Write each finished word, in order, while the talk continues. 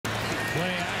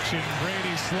Play action.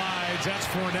 Brady slides. That's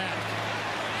Fournette.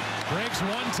 Breaks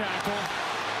one tackle.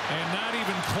 And not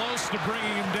even close to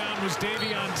bringing him down was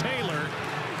Davion Taylor.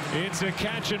 It's a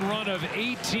catch and run of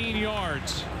 18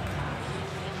 yards.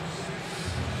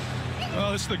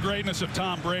 Well, it's the greatness of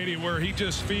Tom Brady, where he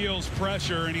just feels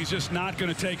pressure and he's just not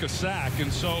going to take a sack.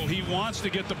 And so he wants to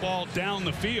get the ball down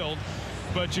the field.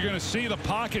 But you're going to see the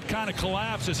pocket kind of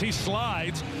collapse as he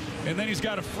slides. And then he's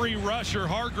got a free rusher,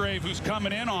 Hargrave, who's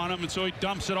coming in on him. And so he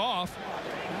dumps it off.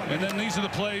 And then these are the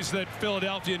plays that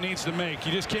Philadelphia needs to make.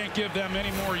 You just can't give them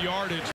any more yardage.